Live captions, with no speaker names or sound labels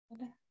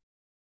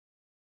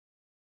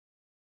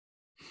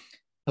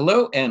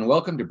Hello and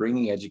welcome to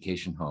Bringing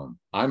Education Home.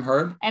 I'm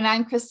Herb. And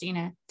I'm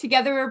Christina.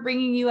 Together, we're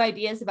bringing you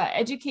ideas about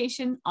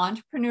education,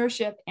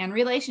 entrepreneurship, and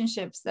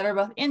relationships that are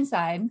both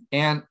inside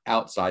and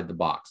outside the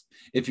box.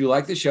 If you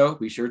like the show,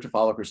 be sure to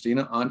follow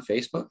Christina on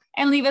Facebook.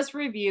 And leave us a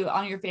review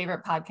on your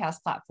favorite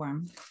podcast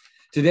platform.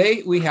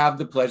 Today, we have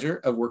the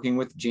pleasure of working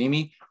with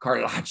Jami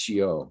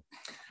Carlacio.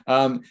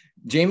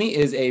 Jami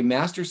is a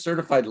master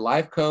certified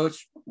life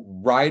coach,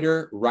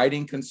 writer,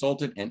 writing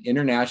consultant, and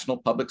international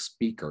public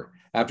speaker.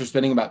 After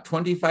spending about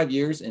 25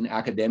 years in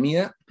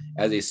academia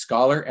as a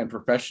scholar and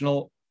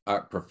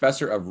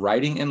professor of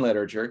writing and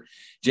literature,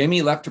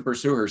 Jami left to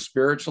pursue her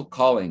spiritual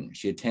calling.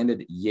 She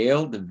attended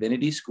Yale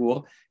Divinity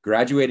School,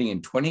 graduating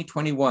in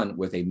 2021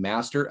 with a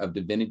Master of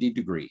Divinity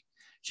degree.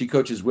 She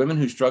coaches women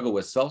who struggle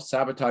with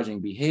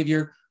self-sabotaging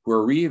behavior, who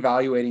are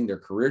reevaluating their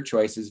career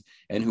choices,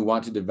 and who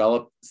want to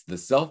develop the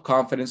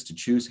self-confidence to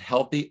choose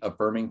healthy,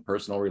 affirming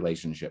personal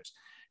relationships.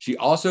 She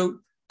also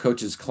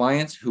coaches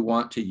clients who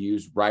want to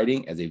use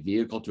writing as a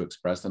vehicle to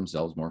express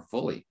themselves more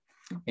fully.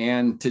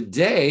 And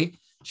today,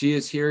 she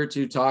is here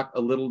to talk a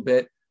little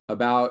bit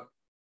about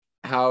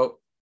how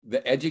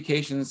the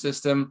education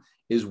system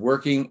is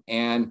working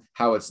and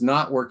how it's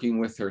not working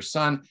with her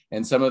son,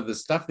 and some of the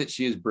stuff that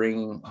she is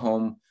bringing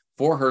home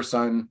for her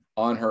son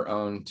on her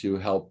own to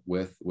help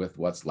with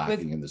what's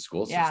lacking in the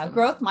school system. Yeah,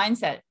 growth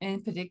mindset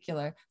in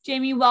particular.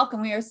 Jami,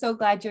 welcome. We are so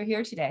glad you're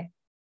here today.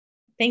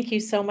 Thank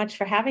you so much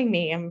for having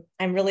me.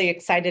 I'm really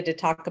excited to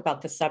talk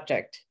about the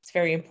subject. It's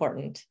very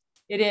important.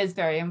 It is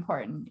very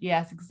important.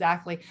 Yes,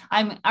 exactly.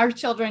 Our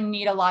children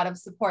need a lot of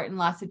support in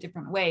lots of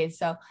different ways.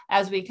 So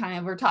as we kind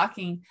of were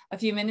talking a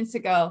few minutes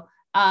ago,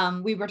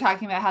 we were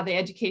talking about how the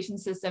education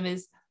system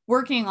is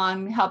working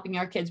on helping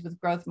our kids with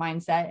growth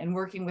mindset and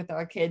working with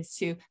our kids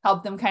to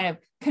help them kind of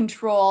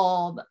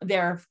control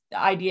their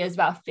ideas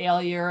about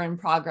failure and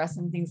progress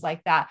and things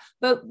like that.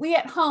 But we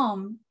at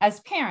home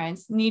as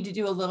parents need to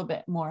do a little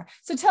bit more.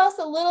 So tell us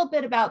a little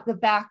bit about the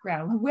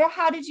background.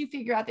 How did you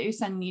figure out that your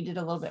son needed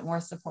a little bit more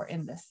support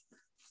in this?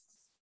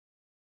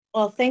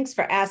 Well, thanks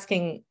for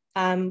asking.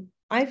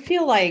 I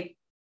feel like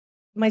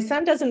my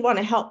son doesn't want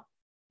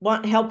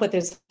help with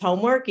his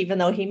homework, even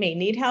though he may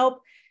need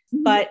help.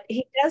 But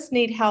he does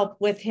need help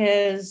with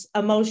his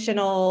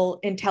emotional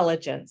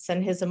intelligence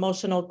and his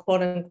emotional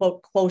quote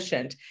unquote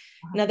quotient.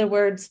 In other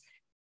words,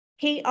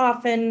 he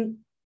often,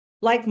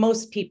 like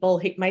most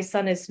people, my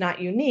son is not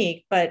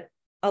unique, but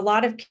a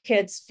lot of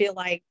kids feel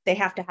like they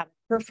have to have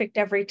it perfect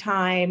every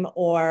time,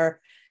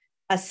 or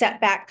a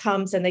setback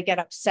comes and they get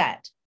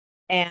upset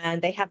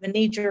and they have a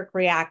knee-jerk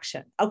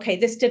reaction. Okay,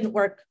 this didn't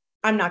work.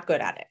 I'm not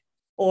good at it.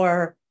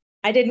 Or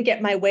I didn't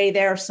get my way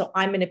there, so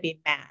I'm going to be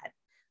mad.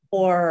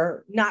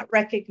 Or not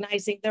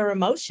recognizing their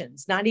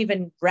emotions, not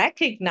even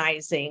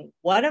recognizing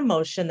what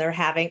emotion they're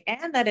having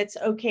and that it's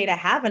okay to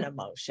have an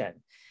emotion.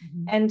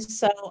 Mm-hmm. And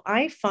so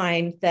I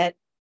find that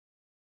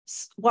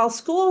while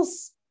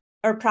schools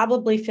are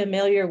probably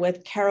familiar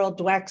with Carol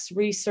Dweck's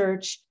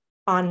research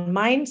on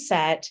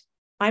mindset,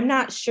 I'm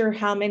not sure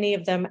how many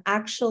of them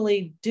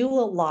actually do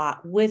a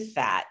lot with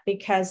that,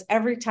 because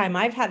every time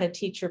I've had a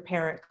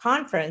teacher-parent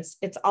conference,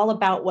 it's all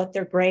about what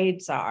their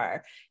grades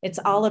are. It's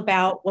all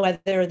about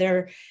whether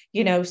they're,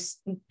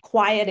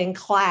 quiet in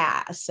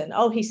class, and,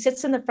 he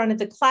sits in the front of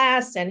the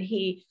class and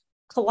he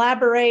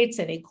collaborates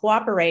and he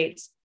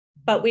cooperates.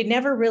 But we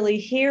never really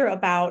hear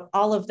about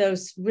all of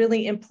those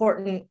really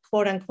important,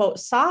 quote unquote,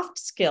 soft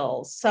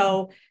skills.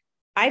 So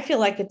I feel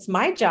like it's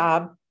my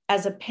job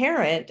as a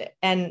parent,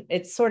 and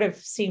it sort of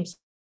seems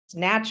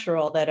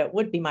natural that it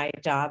would be my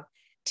job,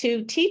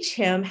 to teach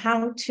him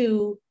how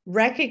to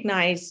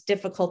recognize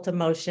difficult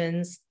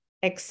emotions,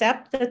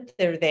 accept that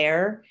they're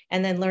there,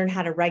 and then learn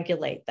how to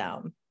regulate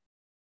them.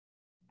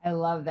 I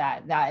love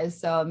that. That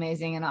is so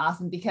amazing and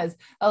awesome, because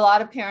a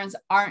lot of parents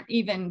aren't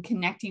even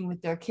connecting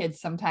with their kids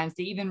sometimes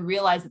to even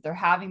realize that they're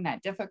having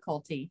that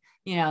difficulty.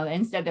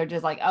 Instead they're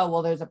just like, oh,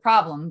 well, there's a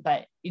problem,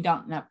 but you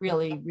don't not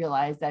really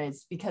realize that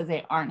it's because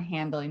they aren't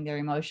handling their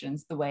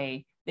emotions the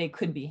way they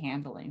could be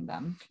handling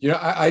them.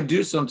 I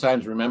do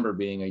sometimes remember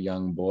being a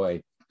young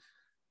boy,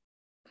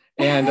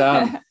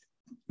 and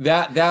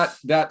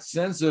that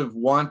sense of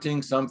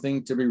wanting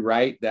something to be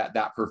right,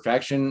 that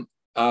perfection,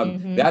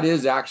 that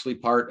is actually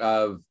part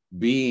of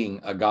being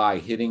a guy,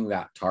 hitting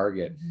that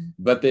target.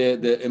 But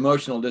the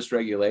emotional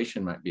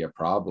dysregulation might be a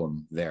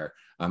problem there.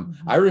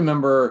 I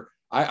remember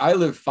I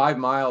lived 5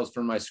 miles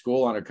from my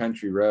school on a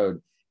country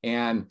road,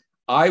 and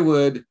I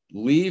would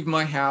leave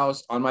my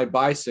house on my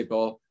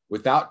bicycle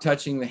without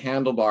touching the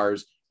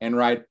handlebars and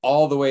ride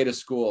all the way to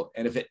school.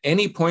 And if at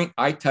any point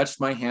I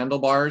touched my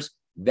handlebars,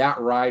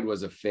 that ride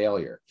was a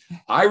failure.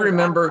 I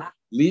remember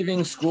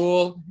leaving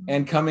school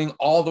and coming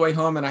all the way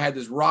home, and I had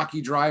this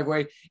rocky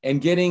driveway, and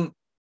getting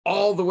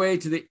all the way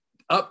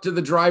up to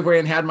the driveway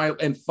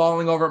and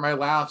falling over at my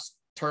last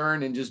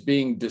turn and just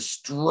being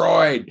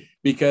destroyed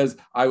because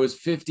I was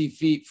 50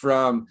 feet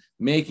from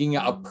making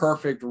a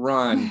perfect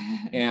run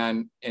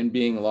and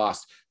being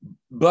lost.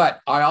 But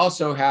I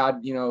also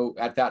had,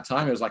 at that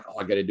time, it was like,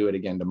 I got to do it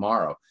again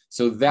tomorrow.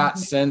 So that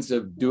sense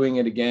of doing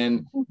it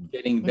again,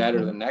 getting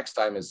better the next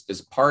time is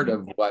part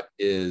of what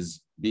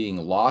is being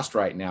lost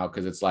right now.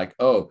 Cause it's like,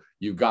 oh,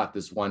 you got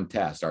this one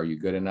test. Are you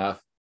good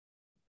enough?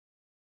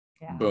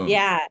 Yeah. Boom.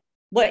 Yeah.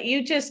 What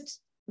you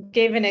just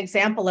gave an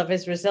example of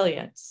is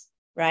resilience,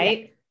 right?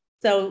 Yeah.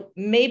 So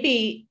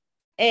maybe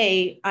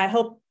I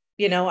hope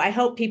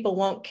people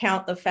won't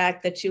count the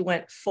fact that you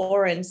went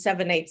 4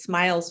 7/8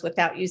 miles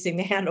without using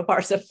the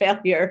handlebars of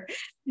failure,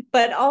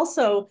 but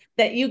also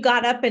that you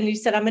got up and you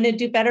said, I'm going to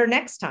do better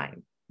next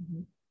time.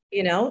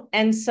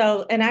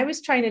 And I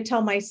was trying to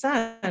tell my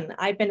son,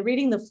 I've been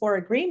reading the 4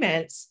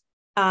 Agreements,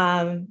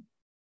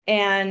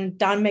 and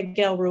Don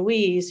Miguel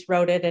Ruiz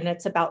wrote it, and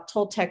it's about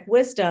Toltec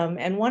wisdom.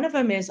 And one of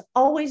them is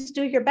always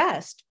do your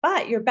best,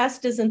 but your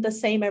best isn't the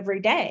same every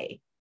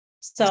day.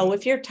 So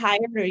if you're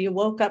tired or you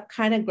woke up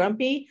kind of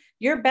grumpy,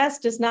 your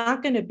best is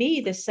not going to be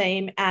the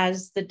same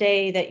as the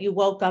day that you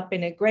woke up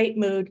in a great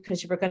mood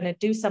because you were going to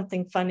do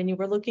something fun and you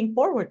were looking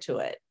forward to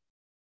it.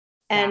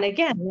 And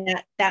again,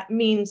 that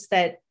means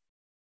that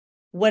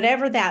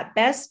whatever that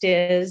best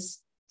is,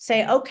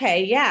 say,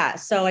 okay, yeah,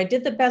 so I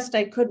did the best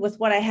I could with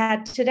what I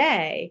had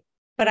today,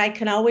 but I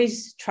can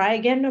always try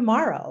again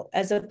tomorrow,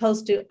 as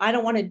opposed to, I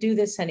don't want to do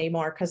this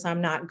anymore because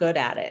I'm not good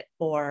at it.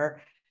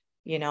 Or,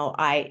 the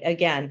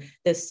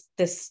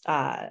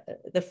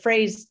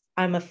phrase,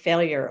 I'm a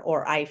failure,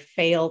 or I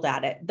failed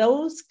at it.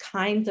 Those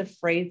kinds of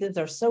phrases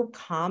are so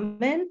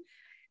common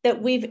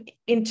that we've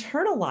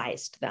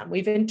internalized them.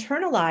 We've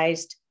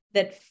internalized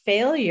that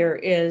failure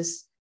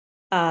is,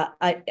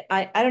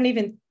 I don't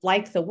even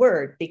like the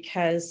word,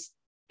 because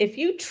if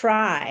you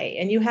try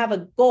and you have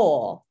a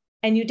goal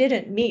and you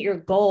didn't meet your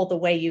goal the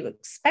way you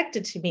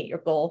expected to meet your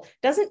goal,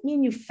 doesn't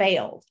mean you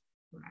failed.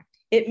 Correct.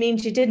 It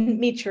means you didn't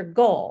meet your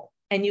goal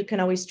and you can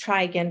always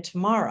try again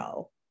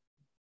tomorrow.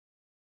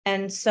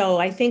 And so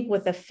I think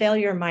with a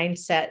failure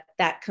mindset,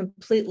 that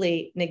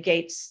completely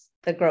negates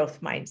the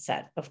growth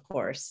mindset, of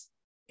course.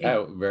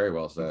 Oh, very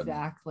well said.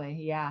 Exactly.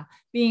 Yeah.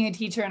 Being a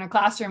teacher in a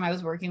classroom, I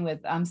was working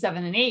with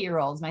 7 and 8 year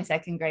olds, my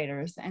second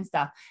graders and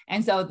stuff.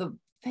 And so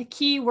the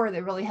key word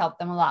that really helped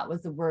them a lot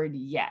was the word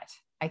yet.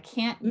 I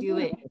can't do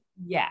it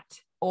yet,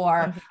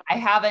 or I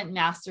haven't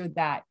mastered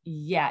that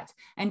yet.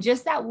 And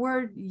just that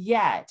word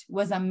yet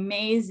was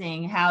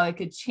amazing, how it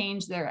could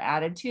change their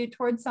attitude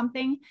towards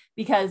something,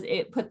 because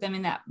it put them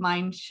in that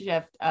mind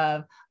shift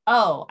of,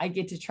 oh, I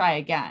get to try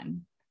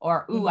again,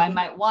 or, ooh, I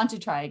might want to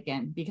try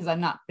again because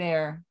I'm not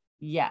there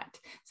yet.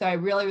 So I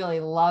really,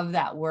 really love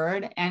that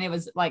word. And it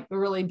was like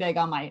really big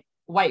on my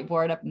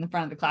whiteboard up in the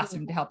front of the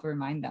classroom to help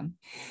remind them.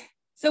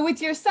 So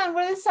with your son,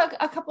 what is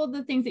a couple of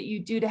the things that you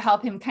do to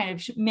help him kind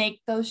of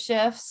make those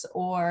shifts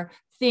or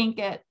think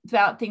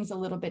about things a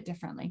little bit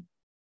differently?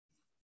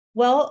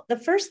 Well, the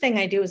first thing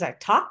I do is I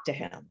talk to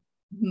him,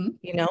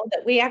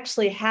 that we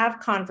actually have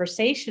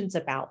conversations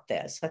about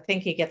this. I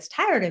think he gets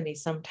tired of me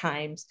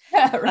sometimes,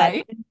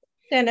 right? But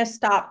I'm going to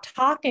stop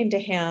talking to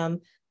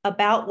him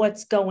about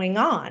what's going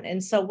on.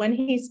 And so when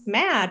he's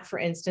mad, for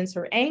instance,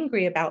 or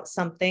angry about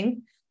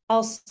something,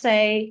 I'll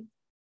say,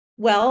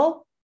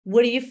 well,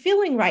 what are you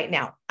feeling right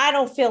now? I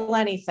don't feel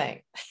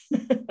anything. So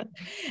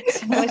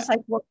it's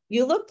like, well,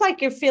 you look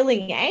like you're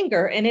feeling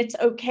anger, and it's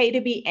okay to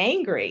be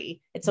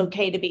angry. It's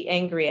okay to be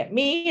angry at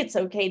me. It's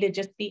okay to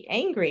just be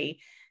angry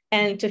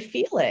and to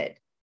feel it.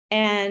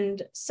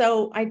 And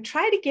so I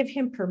try to give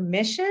him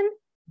permission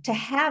to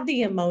have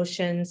the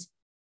emotions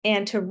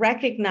and to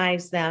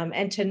recognize them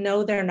and to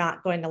know they're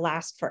not going to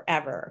last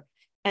forever.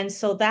 And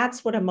so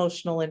that's what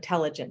emotional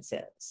intelligence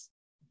is.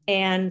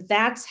 And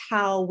that's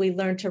how we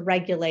learn to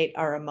regulate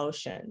our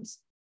emotions.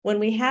 When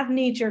we have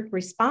knee-jerk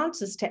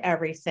responses to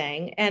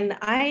everything, and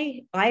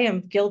I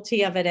am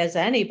guilty of it as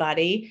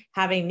anybody,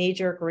 having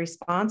knee-jerk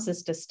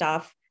responses to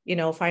stuff,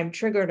 if I'm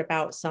triggered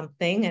about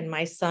something, and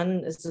my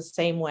son is the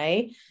same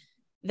way,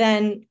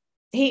 then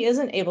he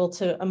isn't able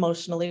to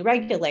emotionally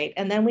regulate.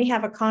 And then we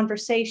have a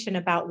conversation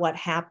about what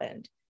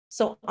happened.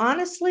 So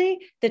honestly,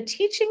 the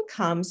teaching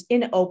comes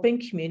in open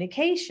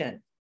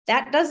communication.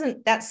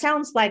 That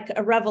sounds like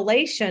a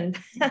revelation,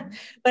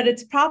 but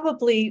it's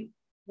probably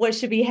what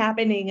should be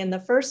happening in the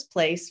first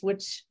place,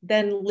 which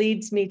then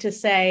leads me to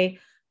say,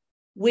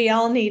 we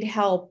all need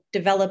help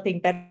developing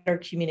better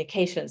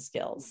communication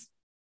skills.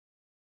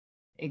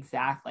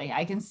 Exactly.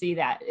 I can see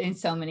that in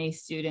so many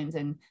students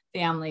and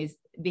families,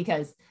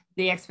 because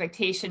the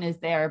expectation is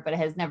there, but it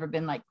has never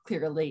been like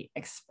clearly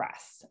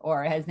expressed,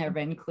 or it has never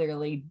been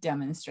clearly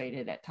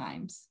demonstrated at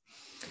times.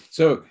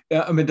 So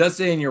it does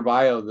say in your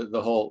bio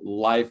the whole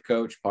life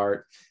coach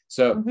part.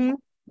 So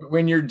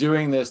when you're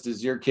doing this,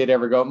 does your kid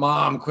ever go,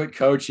 Mom, quit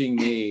coaching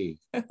me?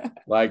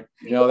 Like,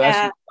 that's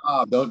your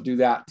job. Don't do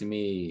that to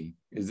me.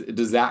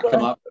 Does that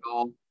come up at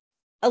all?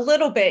 A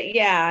little bit,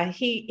 yeah.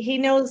 He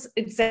knows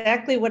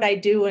exactly what I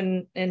do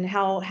and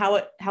how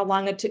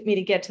long it took me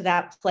to get to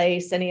that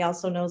place. And he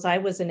also knows I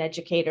was an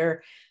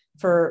educator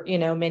for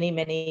many,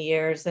 many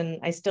years, and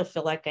I still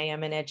feel like I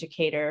am an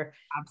educator.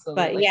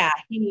 Absolutely. But yeah,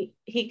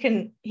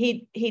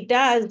 he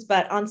does,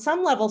 but on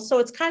some level, so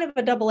it's kind of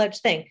a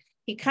double-edged thing.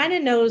 He kind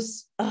of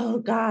knows, oh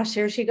gosh,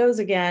 here she goes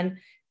again.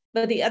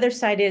 but the other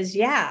side is,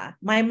 yeah,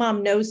 my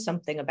mom knows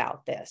something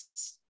about this.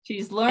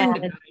 She's learned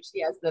about it.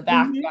 She has the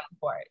background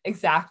for it.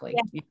 Exactly.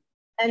 Yeah.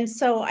 And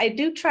so I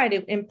do try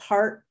to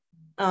impart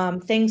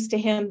things to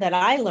him that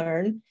I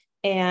learn.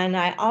 And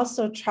I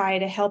also try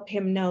to help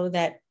him know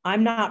that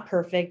I'm not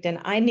perfect and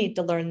I need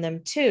to learn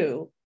them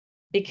too.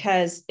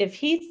 Because if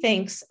he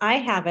thinks I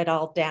have it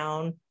all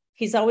down,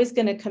 he's always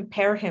going to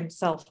compare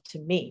himself to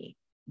me.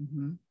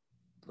 Mm-hmm.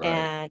 Right.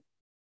 And,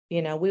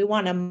 we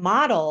want to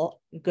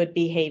model good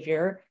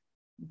behavior,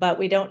 but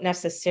we don't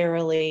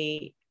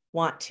necessarily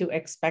want to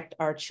expect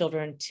our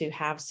children to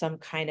have some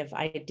kind of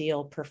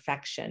ideal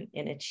perfection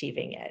in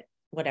achieving it,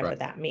 whatever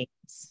that means.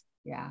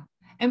 Yeah.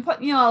 And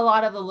a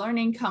lot of the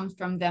learning comes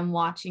from them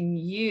watching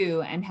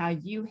you and how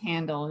you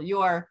handle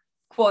your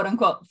quote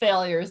unquote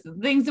failures, the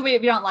things that we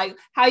don't like,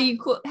 how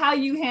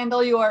you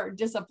handle your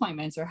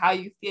disappointments or how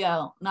you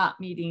feel not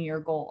meeting your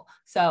goal.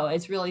 So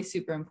it's really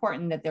super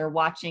important that they're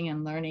watching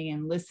and learning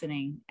and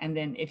listening. And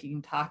then if you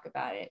can talk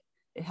about it,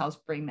 it helps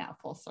bring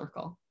that full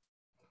circle.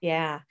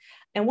 Yeah.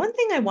 And one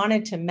thing I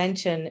wanted to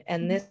mention,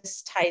 and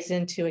this ties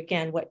into,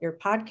 again, what your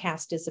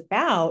podcast is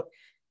about,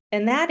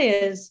 and that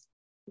is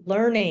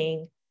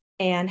learning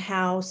and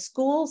how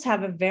schools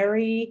have a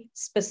very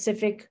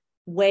specific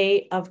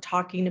way of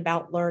talking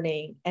about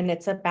learning. And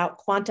it's about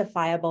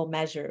quantifiable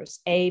measures,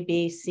 A,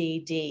 B, C,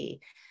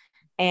 D.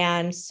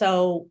 And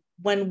so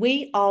when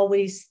we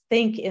always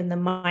think in the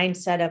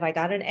mindset of, I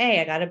got an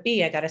A, I got a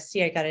B, I got a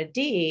C, I got a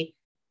D,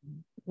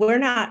 we're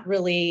not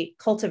really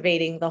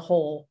cultivating the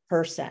whole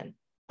person.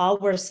 All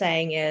we're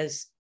saying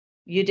is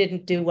you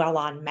didn't do well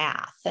on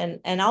math.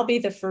 And I'll be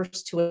the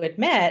first to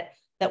admit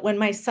that when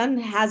my son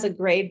has a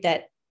grade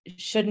that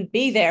shouldn't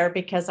be there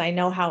because I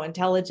know how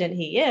intelligent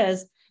he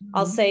is,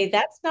 I'll say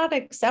that's not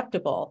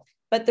acceptable.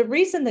 But the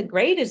reason the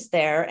grade is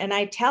there, and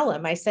I tell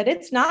him, I said,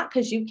 it's not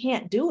because you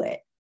can't do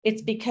it.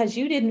 It's because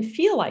you didn't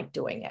feel like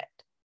doing it.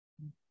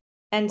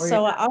 And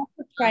so I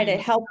also try to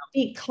help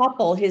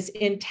decouple his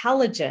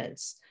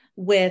intelligence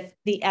with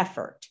the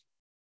effort.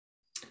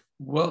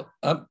 Well,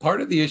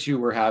 part of the issue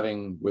we're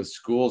having with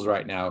schools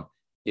right now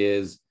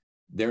is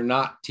they're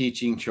not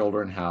teaching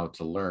children how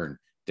to learn.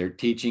 They're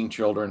teaching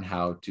children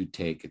how to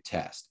take a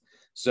test.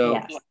 So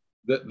yes.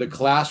 The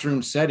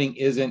classroom setting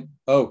isn't,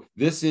 oh,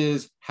 this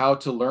is how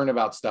to learn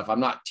about stuff. I'm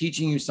not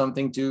teaching you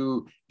something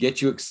to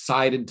get you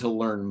excited to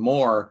learn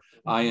more.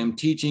 I am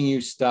teaching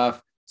you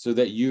stuff so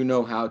that you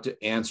know how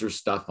to answer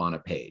stuff on a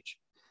page.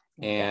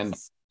 And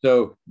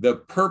so the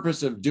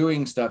purpose of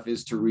doing stuff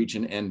is to reach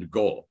an end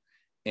goal.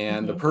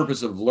 And the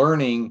purpose of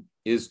learning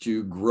is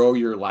to grow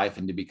your life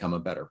and to become a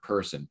better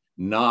person,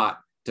 not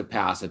to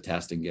pass a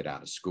test and get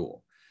out of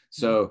school.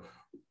 So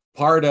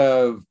part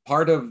of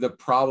the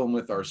problem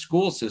with our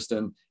school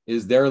system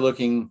is they're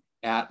looking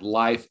at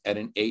life at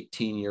an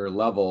 18-year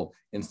level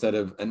instead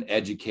of an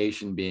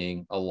education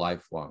being a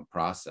lifelong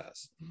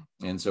process.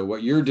 And so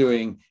what you're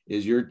doing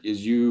is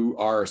you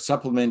are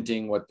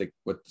supplementing what the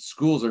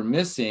schools are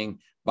missing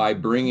by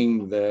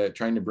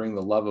trying to bring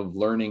the love of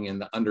learning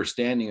and the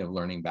understanding of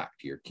learning back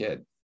to your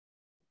kid.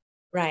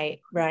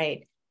 Right.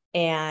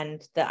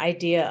 And the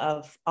idea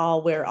of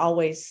we're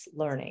always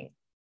learning.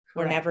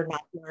 We're never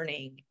not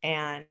learning.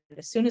 And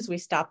as soon as we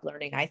stop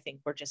learning, I think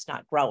we're just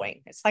not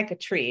growing. It's like a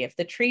tree. If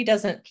the tree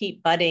doesn't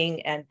keep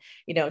budding and,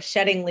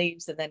 shedding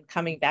leaves and then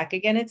coming back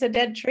again, it's a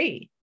dead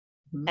tree.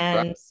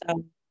 And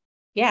so,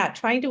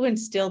 trying to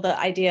instill the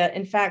idea.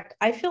 In fact,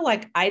 I feel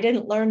like I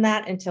didn't learn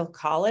that until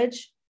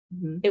college.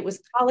 It was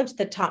college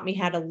that taught me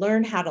how to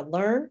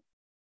learn.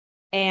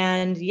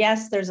 And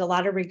yes, there's a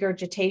lot of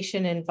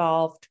regurgitation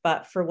involved,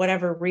 but for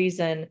whatever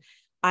reason,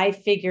 I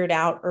figured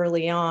out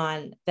early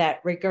on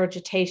that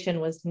regurgitation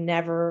was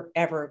never,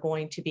 ever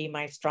going to be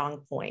my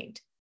strong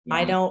point.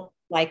 I don't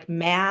like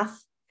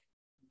math.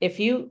 If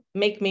you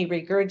make me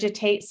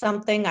regurgitate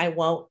something, I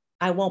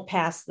won't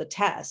pass the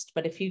test.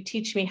 But if you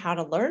teach me how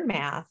to learn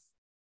math,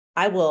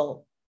 I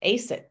will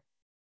ace it.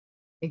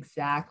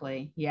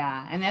 Exactly.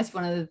 Yeah. And that's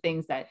one of the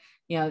things that,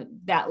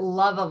 that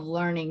love of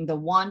learning, the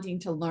wanting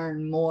to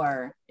learn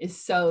more is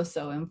so,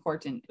 so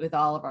important with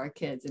all of our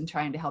kids and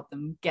trying to help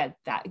them get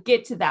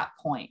to that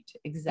point.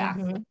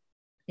 Exactly.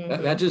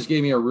 That just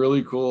gave me a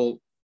really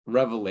cool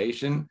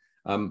revelation.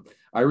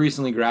 I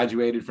recently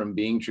graduated from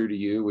Being True to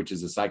You, which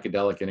is a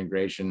psychedelic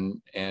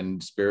integration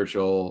and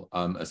spiritual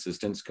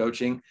assistance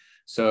coaching.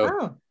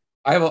 So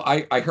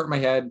I hurt my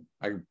head.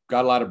 I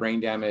got a lot of brain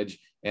damage.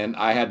 And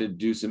I had to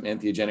do some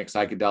entheogenic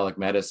psychedelic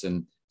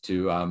medicine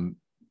to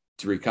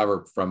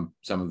recover from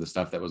some of the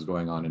stuff that was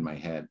going on in my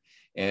head.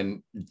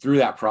 And through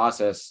that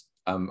process,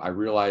 I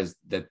realized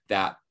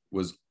that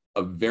was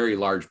a very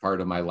large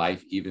part of my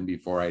life, even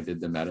before I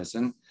did the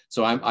medicine.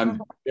 So I'm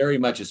very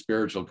much a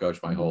spiritual coach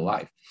my whole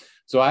life.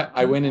 So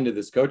I went into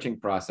this coaching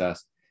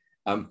process.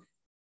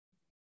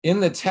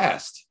 In the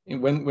test,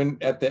 when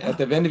at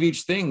the end of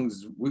each thing,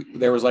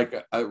 there was like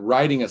a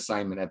writing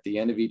assignment at the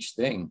end of each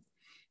thing.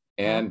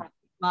 And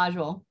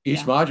module.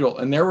 Each module.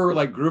 And there were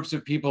like groups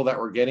of people that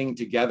were getting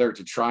together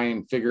to try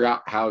and figure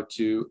out how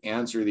to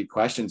answer the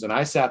questions. And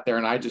I sat there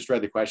and I just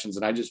read the questions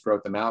and I just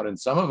wrote them out. And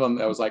some of them,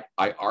 I was like,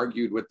 I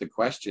argued with the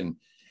question.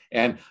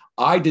 And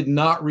I did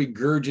not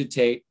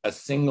regurgitate a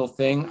single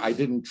thing. I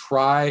didn't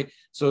try.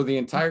 So the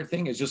entire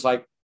thing is just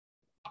like,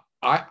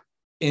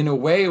 in a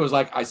way, it was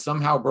like I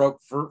somehow broke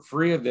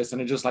free of this.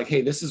 And it's just like,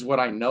 hey, this is what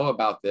I know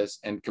about this,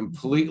 and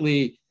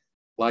completely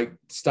like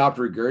stopped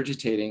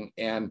regurgitating.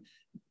 And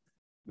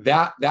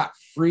that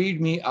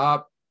freed me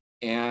up,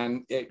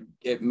 and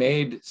it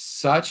made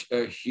such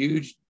a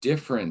huge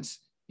difference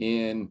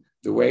in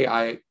the way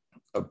I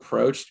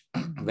approached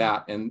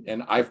that.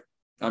 And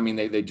I mean,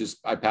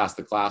 I passed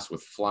the class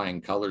with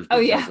flying colors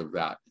because of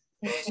that.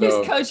 So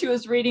his coach who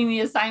was reading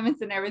the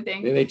assignments and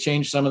everything. They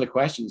changed some of the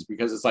questions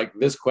because it's like,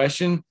 this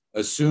question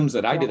assumes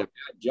that I did a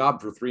bad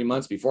job for 3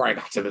 months before I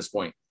got to this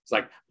point. It's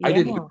like, I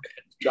didn't do a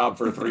bad job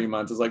for 3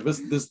 months. It's like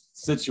this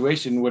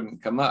situation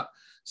wouldn't come up.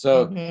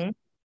 So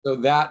so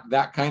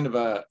that kind of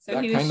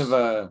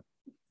a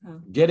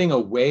getting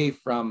away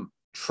from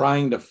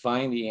trying to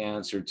find the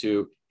answer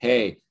to,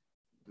 hey,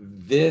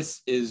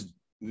 this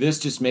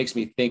just makes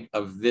me think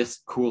of this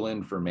cool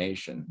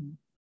information.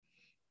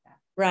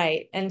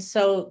 Right. And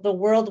so the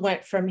world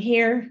went from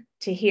here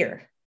to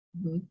here.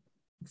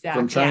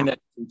 Exactly. From trying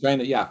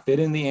to fit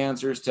in the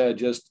answers to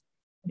just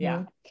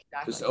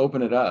just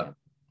open it up.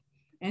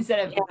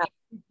 Instead of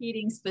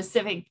repeating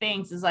specific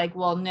things, is like,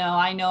 well, no,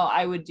 I know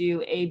I would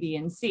do A, B,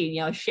 and C,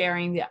 you know,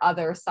 sharing the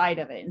other side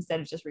of it instead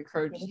of just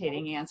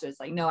regurgitating answers.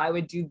 Like, no, I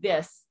would do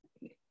this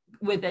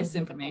with this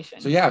information.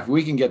 So if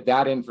we can get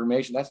that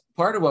information, that's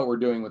part of what we're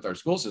doing with our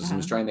school system,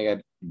 is trying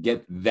to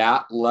get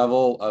that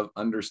level of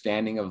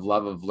understanding of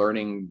love of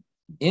learning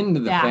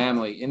into the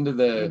family, into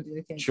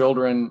the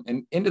children,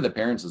 and into the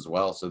parents as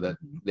well, so that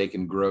they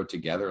can grow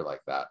together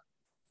like that.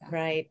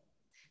 Right.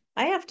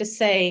 I have to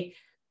say,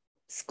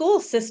 school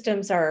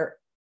systems are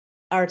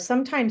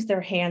sometimes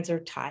their hands are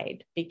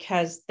tied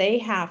because they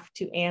have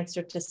to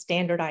answer to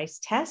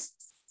standardized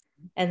tests,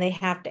 and they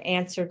have to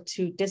answer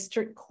to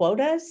district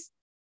quotas.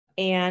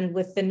 And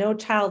with the No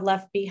Child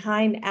Left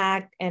Behind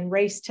Act and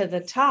Race to the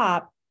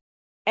Top,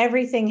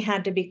 everything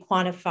had to be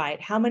quantified.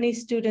 How many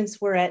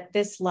students were at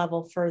this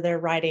level for their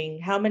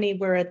writing? How many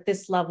were at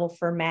this level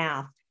for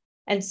math?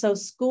 And so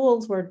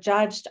schools were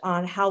judged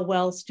on how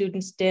well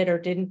students did or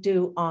didn't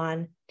do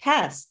on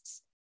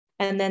tests.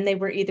 And then they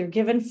were either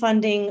given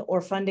funding,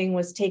 or funding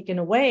was taken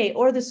away,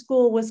 or the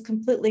school was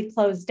completely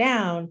closed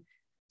down.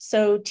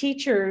 So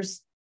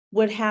teachers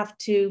would have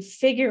to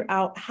figure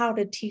out how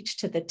to teach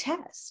to the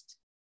test.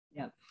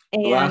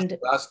 And the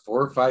last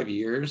 4 or 5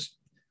 years,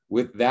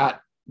 with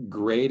that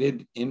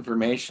graded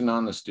information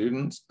on the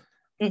students,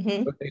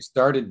 what they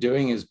started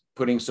doing is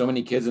putting so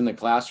many kids in the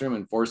classroom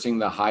and forcing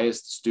the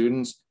highest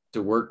students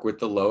to work with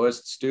the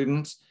lowest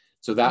students.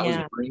 So that was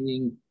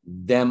bringing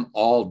them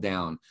all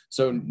down.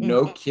 So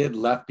no kid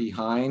left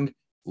behind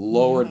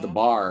lowered the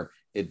bar.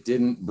 It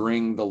didn't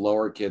bring the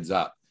lower kids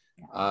up.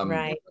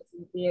 Right.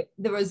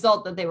 The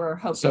result that they were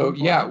hoping so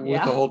for.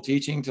 With the whole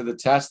teaching to the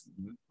test,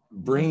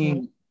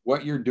 bringing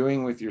what you're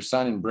doing with your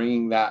son and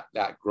bringing that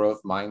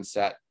growth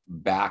mindset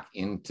back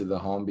into the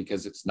home,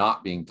 because it's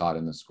not being taught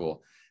in the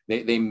school.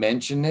 They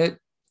mention it,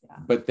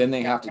 but then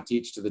they have to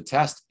teach to the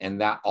test,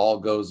 and that all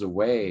goes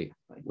away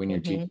when you're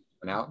teaching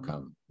an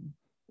outcome.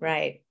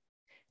 Right.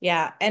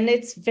 Yeah. And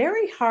it's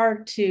very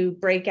hard to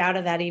break out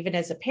of that even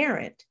as a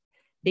parent,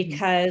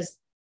 because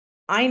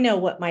I know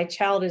what my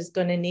child is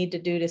going to need to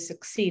do to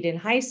succeed in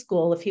high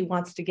school if he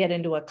wants to get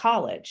into a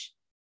college.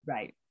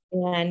 Right.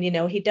 And, you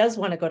know, he does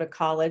want to go to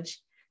college,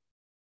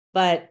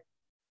 but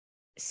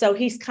so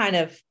he's kind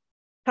of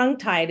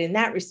tongue-tied in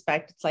that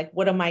respect. It's like,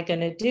 what am I going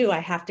to do? I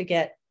have to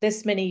get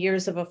this many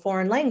years of a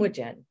foreign language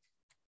in,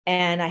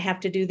 and I have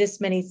to do this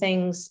many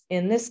things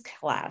in this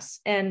class.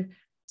 And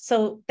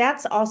so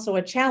that's also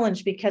a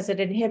challenge because it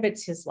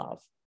inhibits his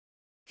love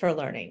for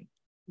learning.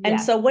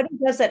 And so what he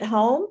does at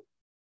home,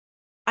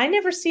 I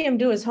never see him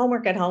do his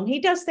homework at home. He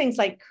does things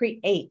like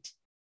create.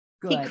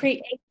 Good. He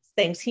creates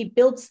things. He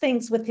builds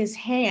things with his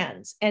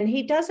hands, and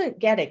he doesn't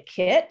get a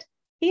kit.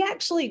 He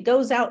actually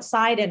goes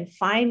outside and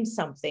finds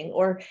something,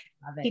 or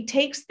he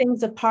takes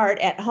things apart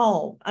at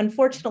home.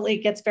 Unfortunately,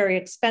 it gets very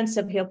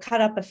expensive. He'll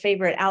cut up a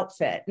favorite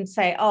outfit and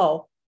say,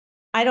 oh,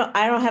 I don't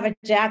have a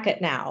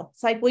jacket now.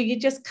 It's like, well, you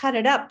just cut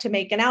it up to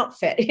make an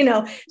outfit, you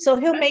know? So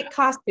he'll make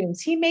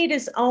costumes. He made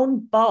his own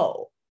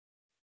bow,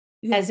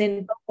 as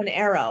in bow and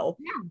arrow,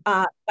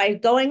 by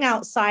going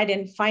outside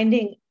and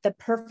finding the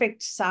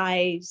perfect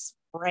size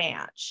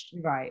branch.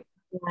 Right.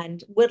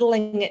 And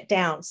whittling it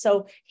down.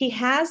 So he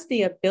has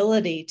the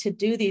ability to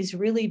do these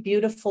really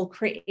beautiful,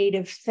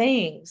 creative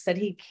things that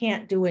he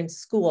can't do in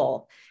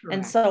school. Correct.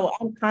 And so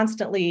I'm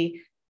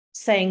constantly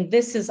saying,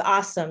 this is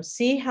awesome.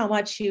 See how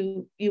much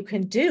you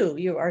can do.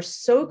 You are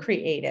so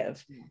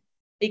creative.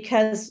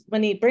 Because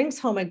when he brings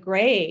home a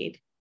grade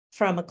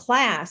from a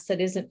class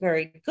that isn't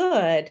very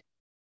good,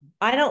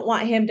 I don't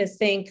want him to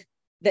think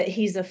that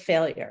he's a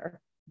failure.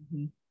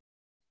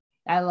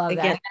 I love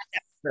that.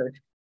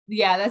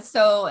 Yeah, that's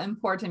so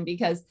important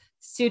because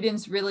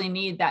students really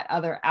need that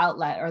other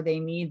outlet, or they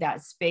need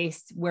that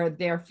space where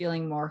they're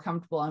feeling more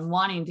comfortable and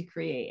wanting to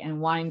create and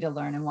wanting to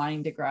learn and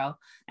wanting to grow.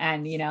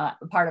 And,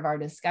 part of our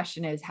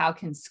discussion is how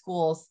can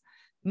schools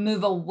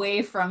move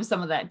away from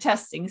some of that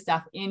testing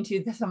stuff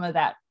into some of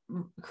that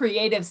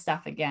creative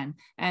stuff again.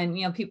 And,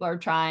 people are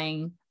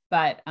trying,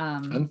 but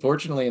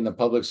unfortunately in the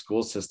public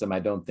school system, I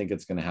don't think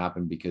it's going to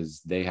happen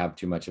because they have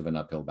too much of an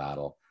uphill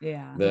battle.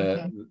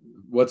 Yeah.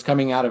 What's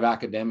coming out of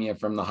academia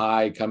from the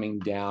high coming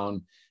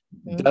down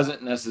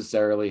doesn't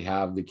necessarily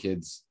have the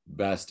kids'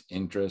 best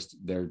interest.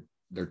 They're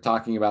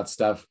talking about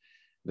stuff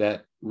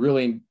that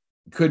really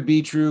could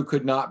be true,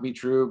 could not be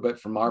true,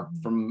 but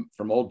from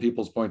old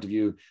people's point of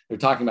view, they're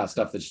talking about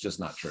stuff that's just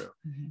not true.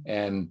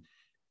 And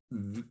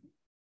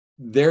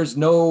there's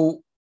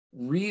no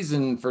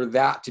reason for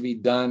that to be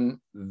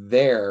done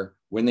there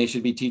when they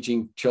should be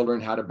teaching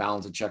children how to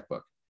balance a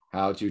checkbook,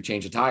 how to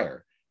change a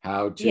tire,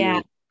 how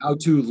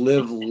to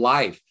live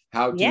life,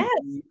 how to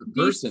be a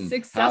person, be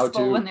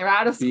successful when they're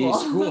out of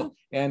school.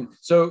 And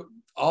so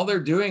all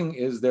they're doing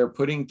is they're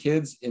putting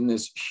kids in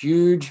this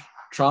huge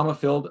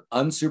trauma-filled,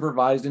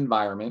 unsupervised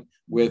environment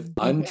with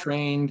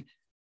untrained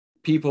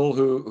people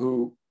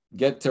who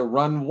get to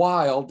run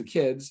wild, the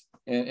kids.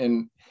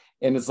 And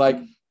it's like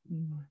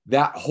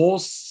that whole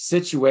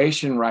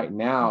situation right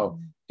now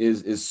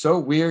is so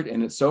weird,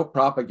 and it's so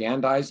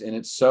propagandized, and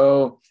it's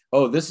so,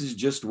 this is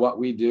just what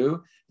we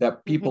do,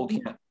 that people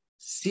can't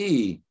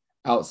see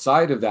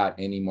outside of that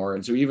anymore.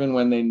 And so even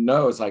when they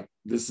know it's like,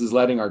 this is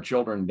letting our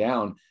children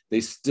down, they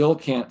still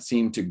can't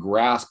seem to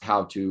grasp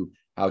how to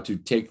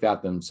take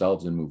that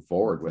themselves and move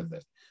forward with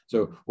it.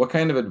 So what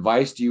kind of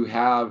advice do you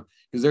have?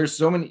 Because there's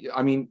so many,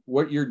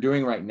 what you're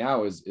doing right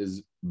now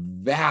is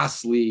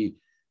vastly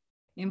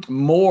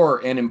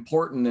more and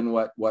important than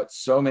what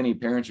so many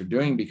parents are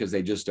doing, because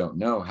they just don't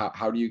know.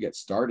 How do you get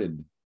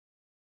started?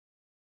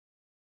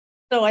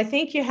 So I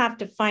think you have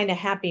to find a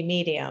happy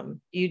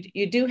medium.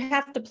 You do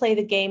have to play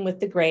the game with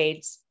the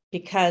grades,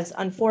 because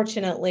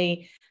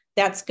unfortunately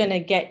that's going to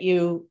get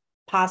you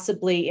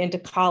possibly into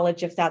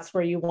college if that's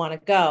where you want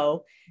to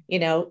go.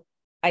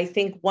 I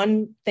think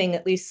one thing,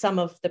 at least some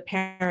of the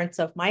parents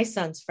of my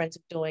son's friends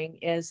are doing,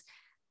 is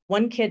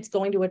one kid's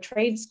going to a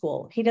trade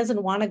school. He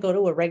doesn't want to go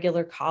to a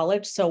regular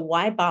college. So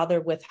why bother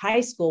with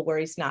high school where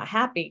he's not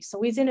happy? So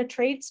he's in a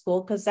trade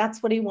school because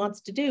that's what he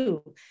wants to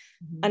do.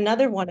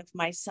 Another one of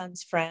my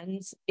son's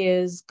friends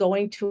is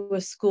going to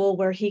a school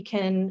where he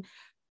can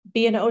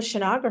be an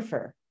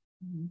oceanographer.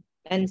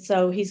 And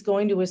so he's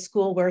going to a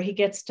school where he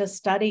gets to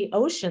study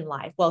ocean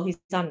life. Well,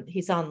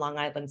 he's on Long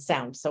Island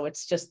Sound, so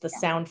it's just the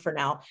sound for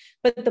now.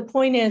 But the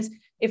point is,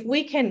 if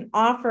we can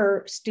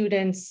offer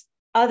students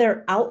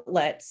other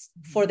outlets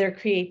for their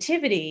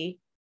creativity,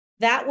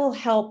 that will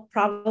help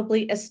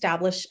probably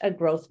establish a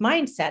growth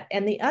mindset.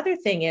 And the other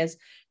thing is,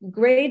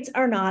 grades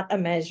are not a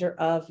measure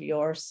of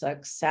your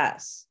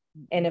success.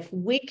 And if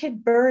we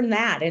could burn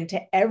that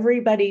into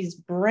everybody's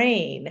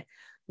brain,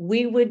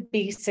 we would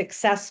be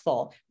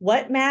successful.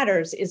 What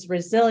matters is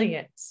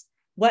resilience.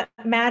 What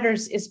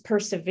matters is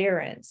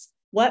perseverance.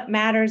 What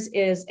matters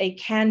is a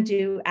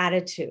can-do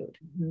attitude.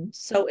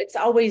 So it's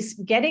always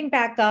getting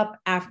back up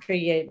after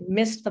you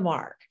missed the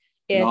mark.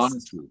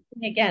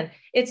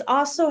 It's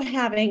also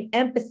having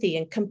empathy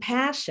and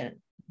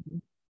compassion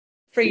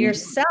for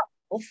yourself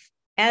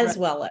as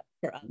well as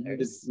for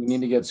others. We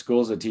need to get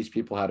schools that teach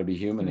people how to be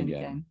human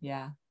again.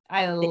 Yeah,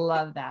 I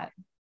love that.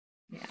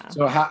 Yeah.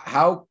 So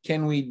how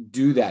can we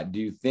do that? Do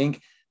you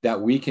think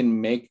that we can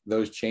make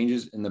those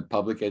changes in the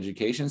public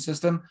education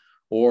system?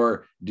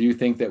 Or do you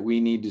think that we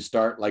need to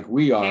start, like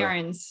we are,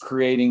 parents,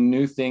 creating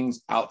new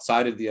things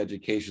outside of the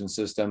education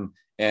system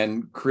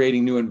and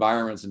creating new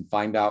environments and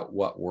find out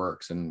what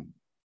works?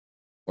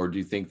 Or do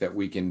you think that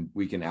we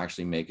can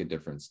actually make a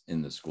difference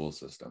in the school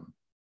system?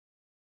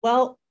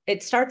 Well,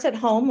 it starts at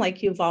home,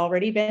 like you've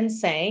already been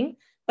saying.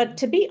 But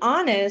to be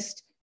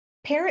honest,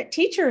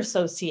 Parent-Teacher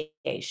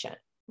Association,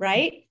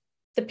 right?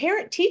 The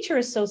Parent-Teacher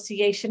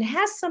Association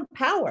has some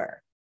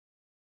power.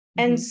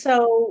 And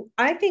so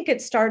I think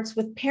it starts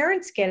with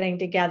parents getting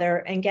together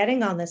and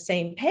getting on the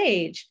same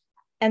page,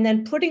 and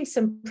then putting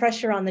some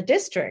pressure on the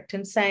district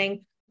and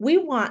saying, we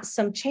want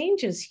some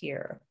changes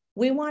here.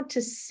 We want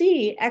to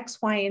see X,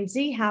 Y, and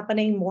Z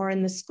happening more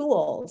in the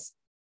schools.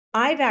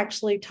 I've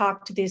actually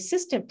talked to the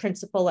assistant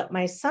principal at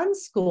my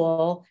son's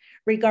school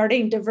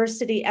regarding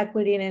diversity,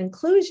 equity, and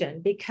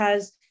inclusion,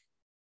 because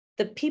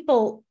the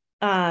people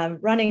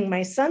running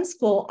my son's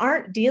school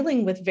aren't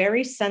dealing with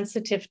very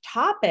sensitive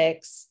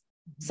topics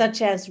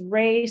such as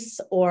race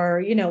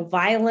or,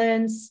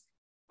 violence,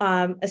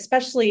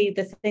 especially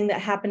the thing that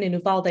happened in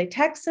Uvalde,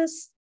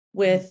 Texas,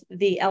 with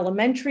the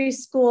elementary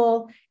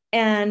school,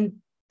 and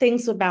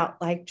things about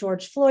like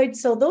George Floyd.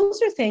 So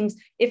those are things,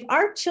 if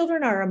our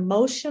children are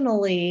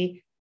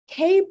emotionally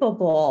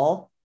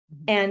capable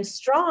and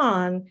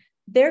strong,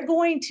 they're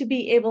going to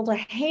be able to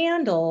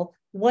handle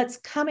what's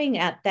coming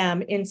at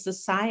them in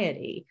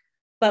society.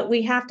 But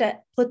we have to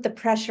put the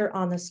pressure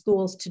on the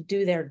schools to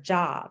do their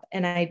job.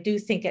 And I do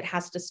think it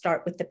has to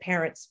start with the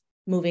parents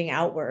moving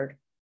outward.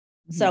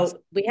 So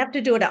we have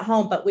to do it at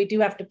home, but we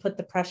do have to put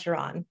the pressure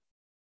on.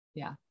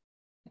 Yeah.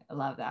 I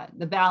love that.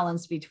 The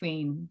balance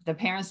between the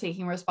parents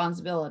taking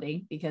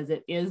responsibility because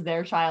it is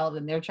their child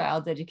and their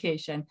child's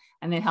education,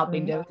 and then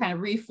helping to kind of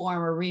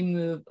reform or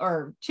remove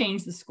or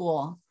change the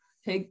school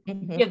to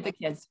give the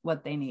kids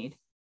what they need.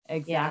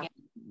 Exactly.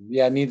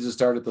 Yeah. It needs to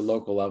start at the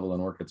local level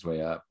and work its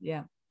way up.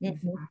 Yeah.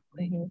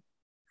 Exactly.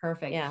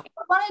 Perfect. Yeah.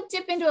 I want to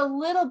dip into a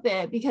little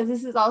bit because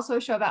this is also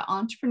a show about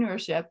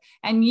entrepreneurship,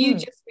 and you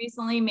just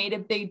recently made a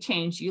big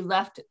change. You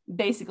left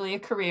basically a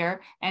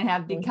career and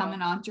have become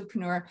an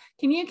entrepreneur.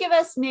 Can you give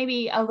us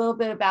maybe a little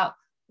bit about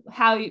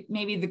how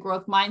maybe the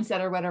growth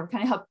mindset or whatever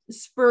kind of helped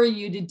spur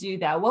you to do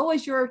that? What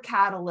was your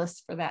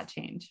catalyst for that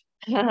change?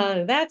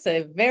 That's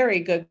a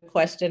very good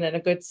question and a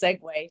good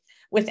segue.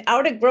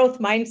 Without a growth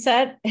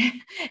mindset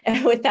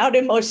and without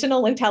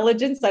emotional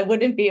intelligence, I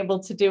wouldn't be able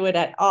to do it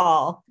at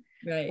all.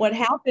 Right. What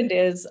happened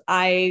is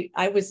I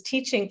was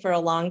teaching for a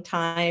long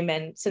time.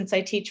 And since I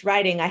teach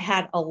writing, I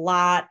had a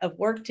lot of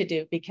work to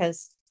do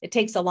because it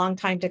takes a long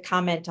time to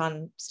comment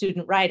on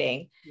student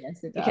writing.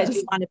 Yes, it does. Because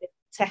you want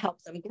to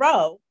help them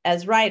grow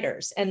as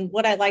writers. And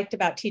what I liked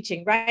about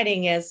teaching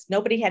writing is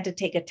nobody had to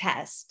take a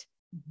test.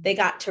 They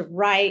got to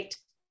write,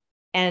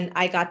 and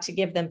I got to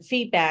give them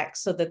feedback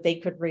so that they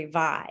could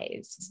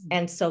revise.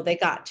 And so they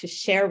got to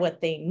share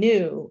what they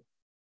knew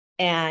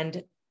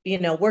and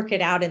work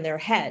it out in their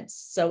heads.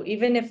 So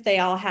even if they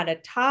all had a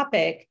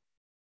topic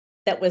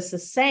that was the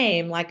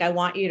same, like I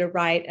want you to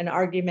write an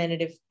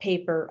argumentative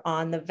paper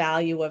on the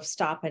value of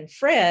stop and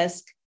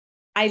frisk,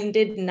 I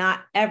did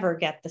not ever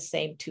get the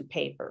same 2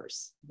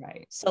 papers.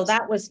 Right. So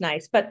that was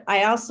nice. But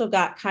I also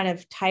got kind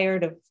of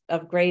tired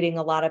of grading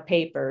a lot of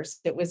papers.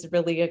 It was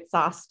really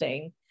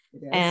exhausting.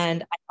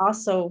 And I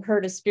also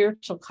heard a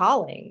spiritual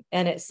calling,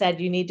 and it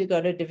said, you need to go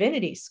to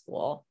divinity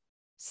school.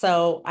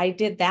 So I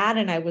did that,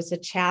 and I was a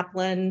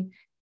chaplain,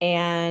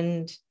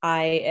 and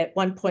I at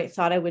one point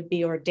thought I would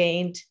be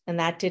ordained, and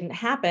that didn't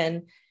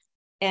happen.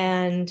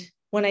 And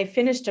when I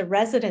finished a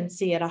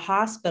residency at a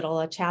hospital,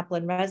 a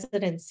chaplain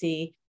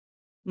residency,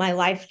 my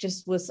life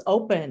just was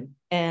open,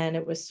 and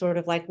it was sort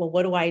of like, well,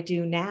 what do I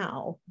do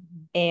now?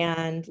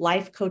 And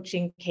life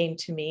coaching came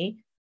to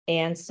me.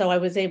 And so I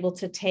was able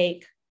to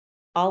take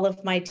all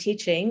of my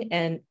teaching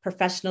and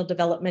professional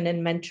development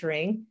and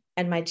mentoring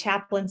and my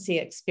chaplaincy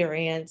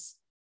experience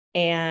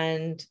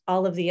and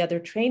all of the other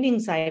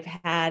trainings I've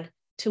had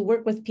to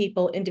work with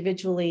people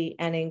individually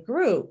and in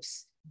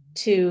groups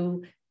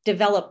to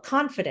develop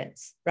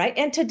confidence, right?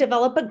 And to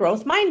develop a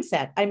growth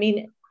mindset. I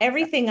mean,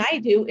 everything I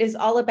do is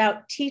all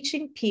about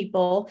teaching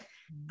people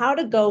how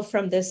to go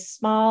from this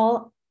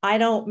small, I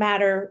don't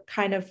matter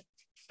kind of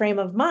frame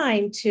of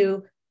mind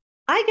to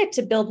I get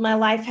to build my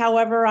life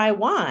however I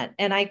want,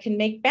 and I can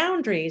make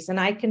boundaries, and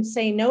I can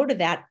say no to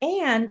that.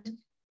 And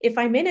if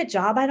I'm in a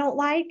job I don't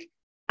like,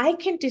 I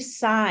can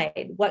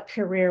decide what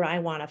career I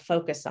want to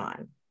focus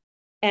on.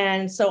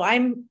 And so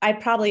I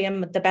probably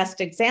am the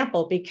best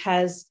example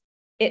because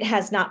it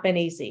has not been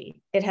easy.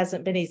 It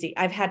hasn't been easy.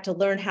 I've had to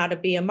learn how to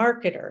be a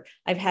marketer.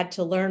 I've had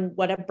to learn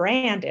what a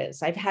brand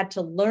is. I've had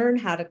to learn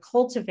how to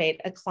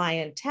cultivate a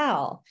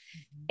clientele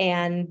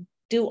and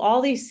do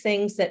all these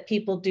things that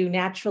people do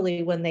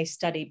naturally when they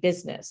study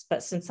business.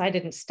 But since I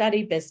didn't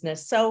study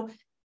business, so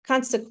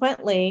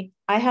consequently,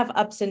 I have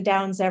ups and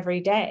downs every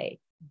day.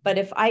 But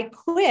if I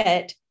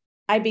quit,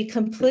 I'd be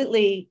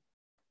completely,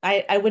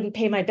 I wouldn't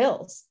pay my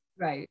bills.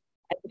 Right.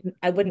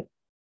 I wouldn't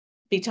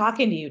be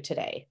talking to you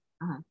today.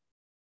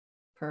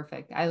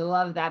 Perfect. I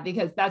love that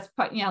because that's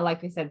part,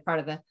 like we said, part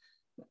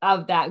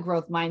of that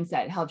growth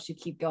mindset helps you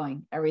keep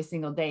going every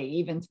single day,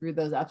 even through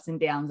those ups and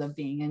downs of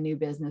being a new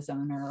business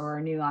owner or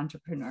a new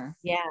entrepreneur.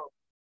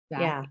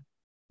 Yeah.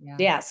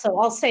 So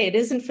I'll say it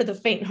isn't for the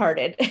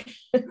faint-hearted.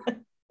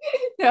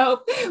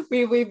 No,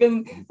 we've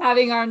been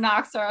having our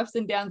knocks, our ups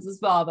and downs as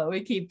well, but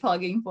we keep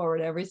plugging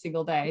forward every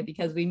single day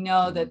because we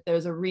know that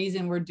there's a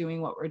reason we're doing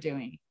what we're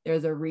doing.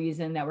 There's a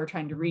reason that we're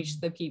trying to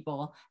reach the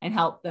people and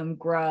help them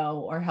grow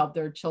or help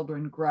their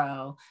children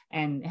grow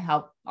and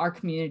help our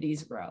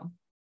communities grow.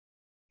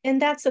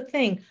 And that's the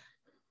thing.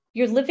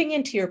 You're living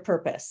into your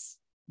purpose.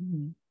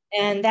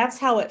 And that's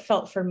how it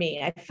felt for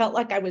me. I felt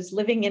like I was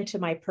living into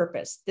my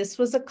purpose. This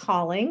was a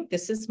calling.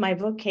 This is my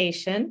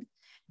vocation.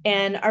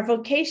 And our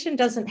vocation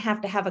doesn't have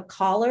to have a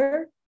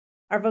collar.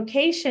 Our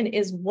vocation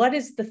is what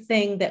is the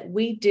thing that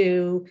we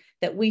do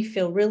that we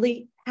feel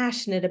really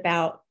passionate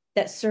about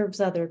that serves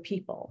other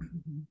people.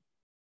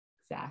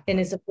 Exactly. And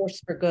is a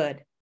force for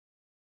good.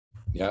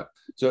 Yeah.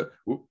 So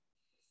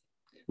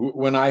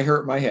when I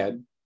hurt my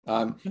head,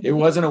 it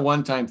wasn't a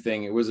one-time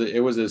thing. It was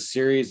a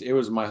series. It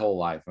was my whole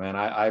life, man.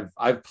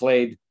 I've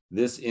played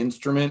this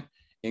instrument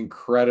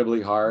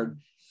incredibly hard,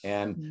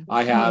 and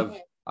I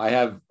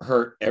have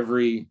hurt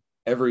every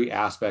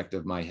aspect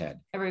of my head,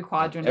 every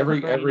quadrant,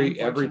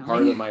 every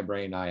part of my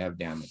brain I have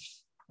damaged.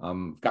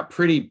 Got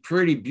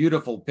pretty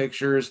beautiful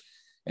pictures,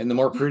 and the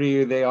more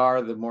pretty they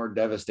are, the more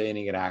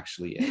devastating it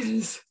actually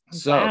is.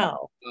 So,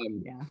 wow.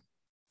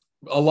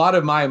 a lot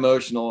of my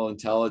emotional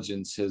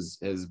intelligence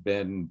has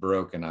been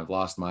broken. I've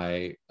lost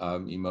my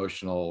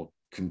emotional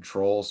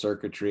control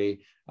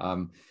circuitry.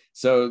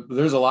 So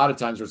there's a lot of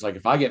times where it's like,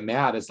 if I get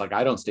mad, it's like,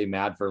 I don't stay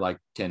mad for like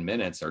 10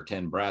 minutes or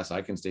 10 breaths.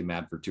 I can stay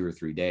mad for 2 or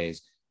 3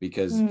 days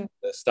because the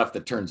stuff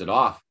that turns it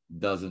off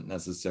doesn't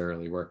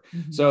necessarily work.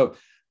 So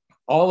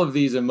all of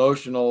these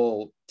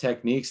emotional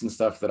techniques and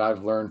stuff that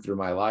I've learned through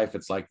my life,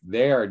 it's like,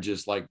 they are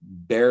just like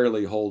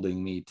barely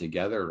holding me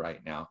together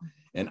right now.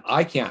 And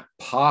I can't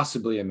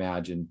possibly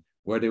imagine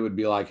what it would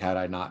be like had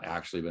I not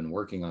actually been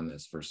working on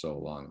this for so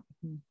long.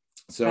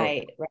 So,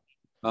 right.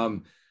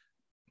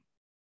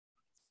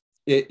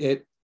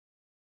 It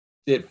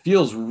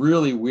feels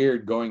really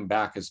weird going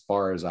back as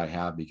far as I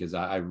have, because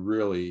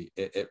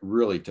it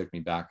really took me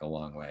back a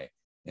long way.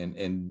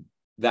 And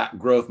that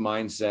growth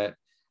mindset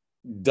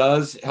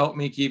does help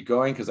me keep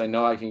going, because I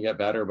know I can get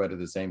better, but at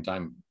the same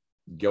time,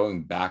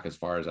 going back as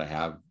far as I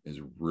have is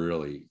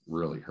really,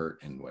 really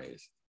hurt in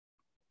ways.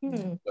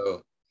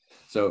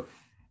 So,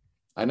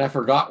 and I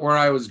forgot where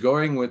I was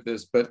going with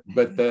this, but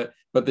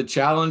the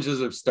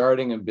challenges of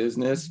starting a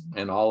business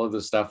and all of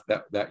the stuff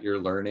that you're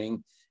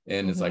learning,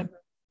 and it's like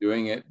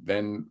doing it,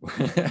 then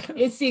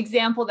it's the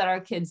example that our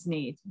kids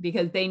need,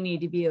 because they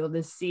need to be able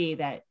to see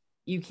that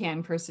you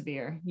can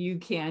persevere, you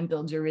can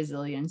build your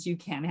resilience, you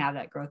can have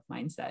that growth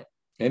mindset.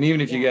 And even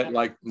if you get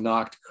like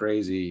knocked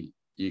crazy,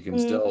 you can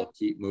still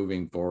keep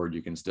moving forward.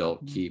 You can still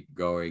keep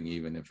going,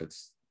 even if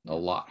it's a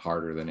lot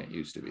harder than it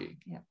used to be.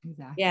 Yeah,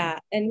 exactly. Yeah.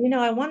 And,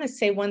 I want to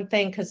say one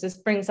thing, because this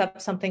brings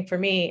up something for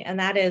me, and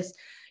that is,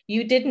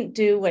 you didn't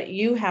do what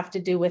you have to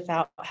do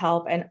without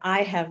help. And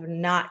I have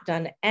not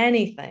done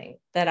anything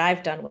that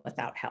I've done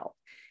without help.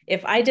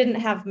 If I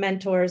didn't have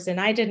mentors and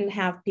I didn't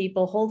have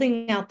people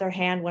holding out their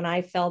hand when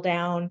I fell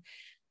down,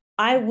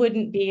 I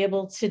wouldn't be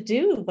able to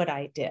do what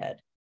I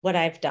did, what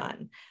I've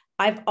done.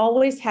 I've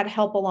always had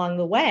help along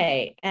the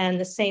way. And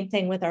the same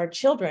thing with our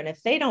children.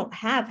 If they don't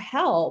have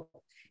help,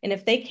 and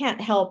if they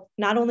can't help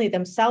not only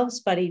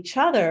themselves, but each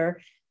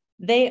other,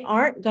 they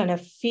aren't going to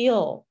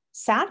feel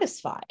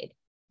satisfied.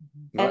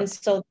 Right. And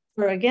so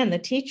again, the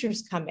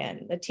teachers come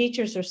in, the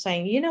teachers are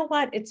saying, you know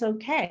what, it's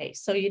okay.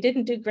 So you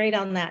didn't do great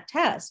on that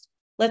test.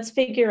 Let's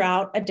figure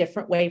out a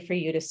different way for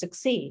you to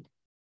succeed.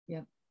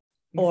 Yep.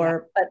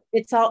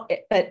 Exactly.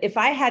 But if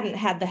I hadn't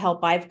had the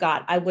help I've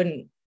got, I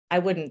wouldn't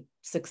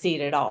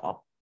succeed at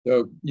all.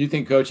 So you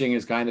think coaching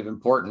is kind of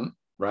important,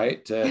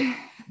 right?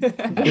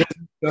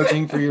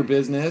 Coaching for your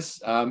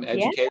business,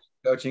 education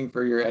coaching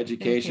for your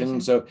education.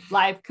 So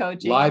live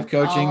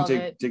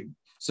coaching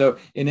so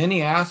in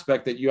any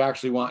aspect that you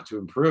actually want to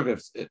improve,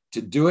 if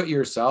to do it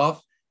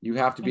yourself, you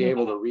have to be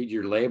able to read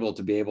your label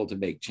to be able to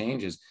make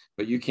changes,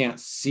 but you can't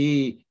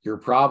see your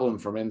problem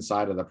from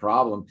inside of the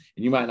problem.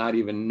 And you might not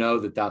even know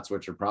that that's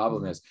what your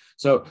problem is.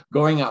 So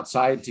going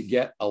outside to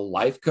get a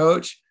life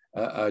coach,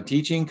 a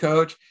teaching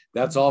coach,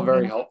 that's all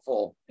very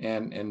helpful.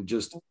 And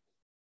just,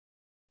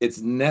 it's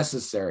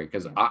necessary,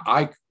 because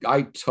I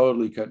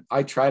totally could.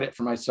 I tried it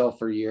for myself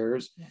for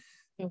years.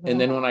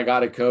 And then when I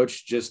got a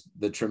coach, just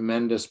the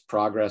tremendous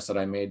progress that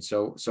I made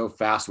so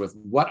fast with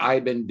what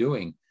I'd been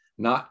doing.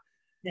 The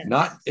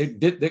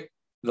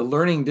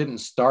learning didn't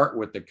start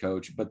with the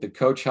coach, but the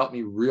coach helped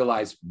me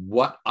realize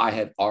what I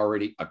had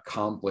already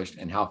accomplished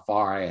and how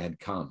far I had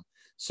come.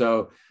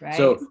 So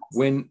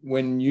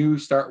when you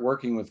start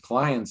working with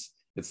clients,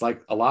 it's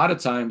like a lot of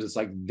times it's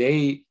like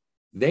they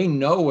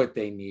know what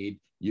they need.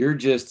 You're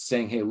just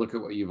saying, hey, look at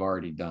what you've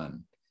already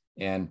done.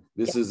 And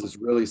this is this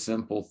really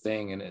simple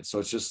thing. And so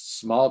it's just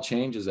small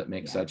changes that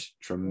make such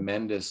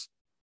tremendous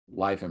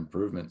life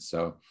improvements.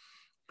 So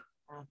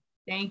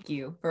thank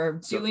you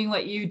for doing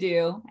what you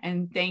do.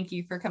 And thank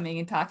you for coming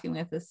and talking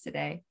with us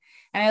today.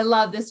 And I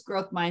love this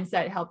growth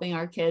mindset, helping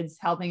our kids,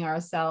 helping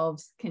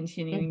ourselves,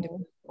 continuing to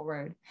move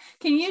forward.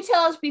 Can you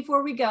tell us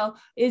before we go,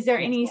 is there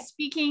any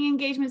speaking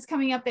engagements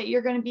coming up that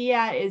you're going to be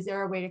at? Is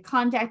there a way to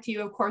contact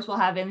you? Of course, we'll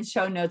have in the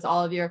show notes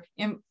all of your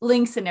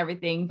links and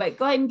everything, but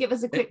go ahead and give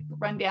us a quick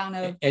rundown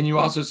of. And you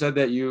also said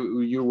that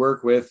you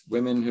work with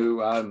women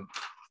who,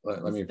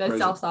 the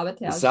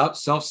self-sabotage.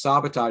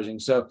 Self-sabotaging.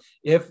 So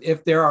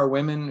if there are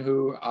women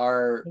who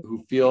have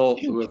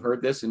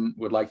heard this and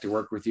would like to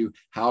work with you,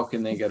 how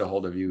can they get a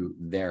hold of you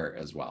there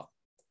as well?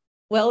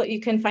 Well, you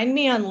can find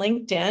me on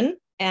LinkedIn.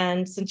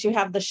 And since you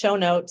have the show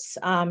notes,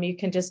 you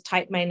can just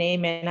type my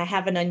name in. I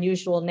have an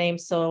unusual name,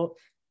 so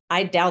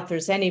I doubt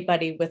there's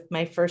anybody with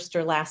my first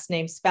or last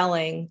name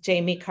spelling,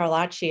 Jami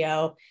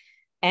Carlacio.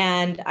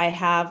 And I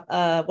have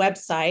a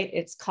website.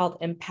 It's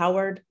called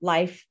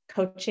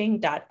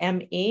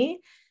empoweredlifecoaching.me.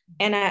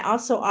 And I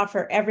also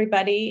offer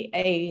everybody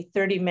a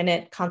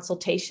 30-minute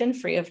consultation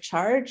free of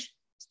charge.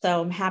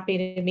 So I'm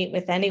happy to meet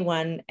with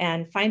anyone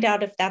and find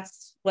out if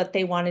that's what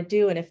they want to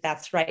do and if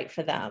that's right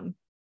for them.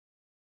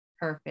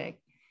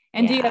 Perfect.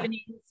 And do you have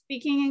any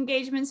speaking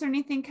engagements or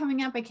anything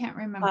coming up? I can't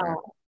remember.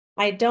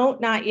 I don't,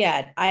 not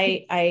yet.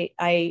 I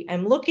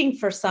am looking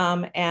for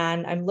some,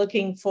 and I'm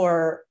looking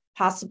for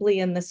possibly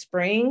in the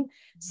spring.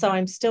 So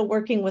I'm still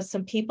working with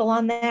some people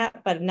on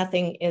that, but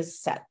nothing is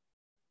set.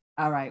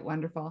 All right,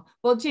 wonderful.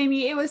 Well,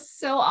 Jami, it was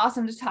so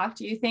awesome to talk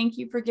to you. Thank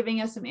you for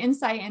giving us some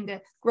insight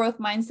into growth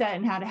mindset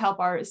and how to help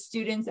our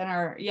students and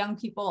our young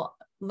people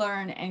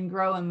learn and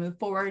grow and move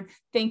forward.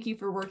 Thank you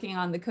for working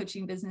on the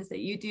coaching business that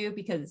you do,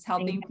 because it's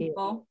helping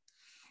people.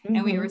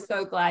 And we were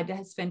so glad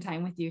to spend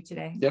time with you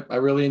today. Yep, I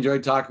really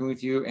enjoyed talking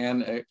with you.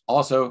 And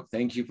also,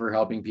 thank you for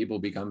helping people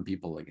become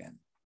people again.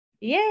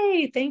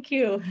 Yay, thank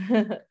you.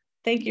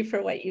 Thank you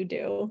for what you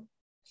do.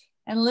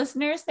 And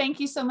listeners, thank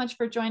you so much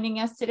for joining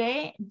us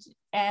today.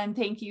 And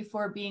thank you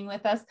for being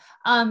with us.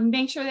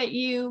 Make sure that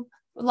you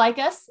like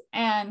us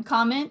and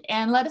comment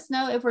and let us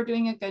know if we're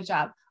doing a good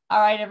job. All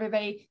right,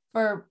 everybody,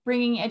 for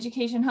bringing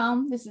education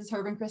home, this is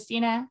Herb and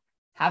Christina.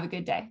 Have a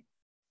good day.